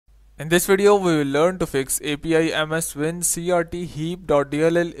In this video, we will learn to fix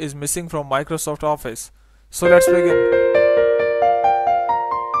api-ms-win-crt-heap-l1-1-0.dll is missing from Microsoft Office. So let's begin.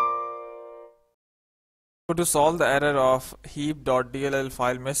 So to solve the error of heap.dll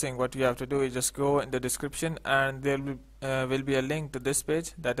file missing, what you have to do is just go in the description and there will be a link to this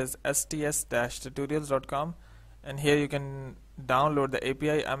page, that is sts-tutorials.com, and here you can download the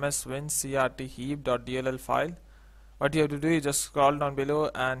api-ms-win-crt-heap.dll file. What you have to do is just scroll down below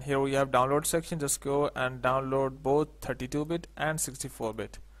and here we have download section. Just go and download both 32-bit and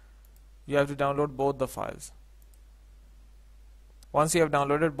 64-bit. You have to download both the files. Once you have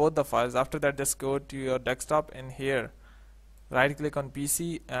downloaded both the files, after that just go to your desktop and here right click on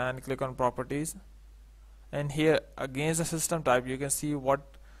PC and click on properties, and here against the system type you can see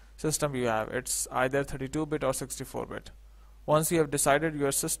what system you have. It's either 32-bit or 64-bit. Once you have decided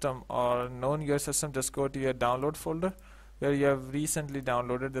your system or known your system, just go to your download folder where you have recently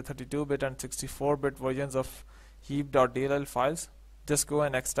downloaded the 32-bit and 64-bit versions of heap.dll files. Just go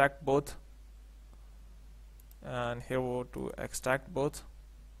and extract both, and here go to extract both.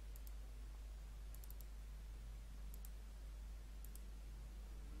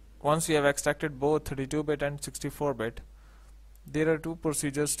 Once you have extracted both 32-bit and 64-bit, there are two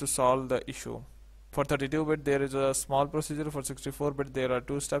procedures to solve the issue. For 32-bit there is a small procedure, for 64-bit there are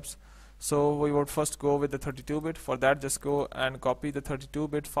two steps. So we would first go with the 32-bit. For that just go and copy the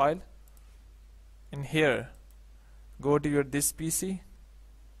 32-bit file. In here go to your this PC.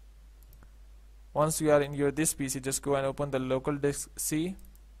 Once you are in your this PC, just go and open the local disk C.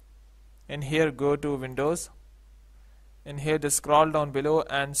 In here go to Windows. In here just scroll down below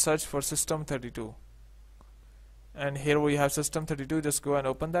and search for System32. And here we have System32. Just go and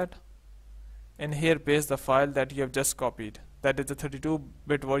open that. And here paste the file that you have just copied, that is the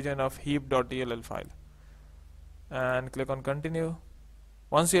 32-bit version of heap.dll file, and click on continue.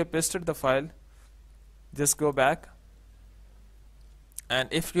 Once you have pasted the file, just go back, and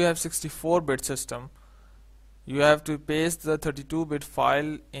if you have 64-bit system, you have to paste the 32-bit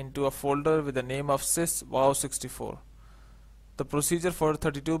file into a folder with the name of sys-wow64. The procedure for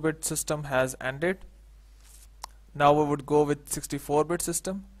 32-bit system has ended. Now we would go with 64-bit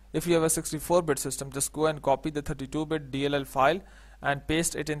system. If you have a 64-bit system, just go and copy the 32-bit DLL file and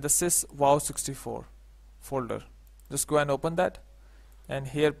paste it in the sys-wow64 folder. Just go and open that, and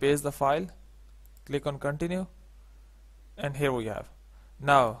here paste the file, click on continue, and here we have.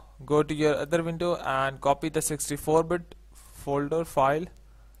 Now go to your other window and copy the 64-bit folder file,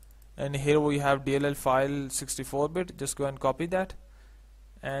 and here we have DLL file 64-bit. Just go and copy that,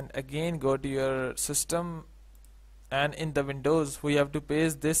 and again go to your system, and in the Windows we have to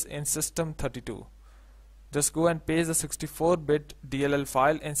paste this in System32. Just go and paste the 64-bit DLL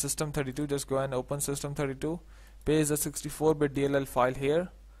file in System32. Just go and open System32, paste the 64-bit DLL file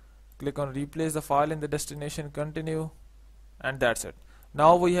here, click on replace the file in the destination, continue, and that's it.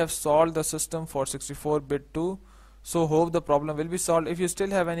 Now we have solved the system for 64-bit too. So hope the problem will be solved. If you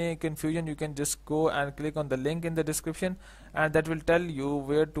still have any confusion, you can just go and click on the link in the description, and that will tell you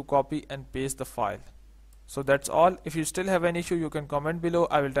where to copy and paste the file. So that's all. If you still have an issue, you can comment below.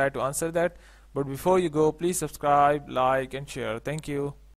 I will try to answer that. But before you go, please subscribe, like and share. Thank you.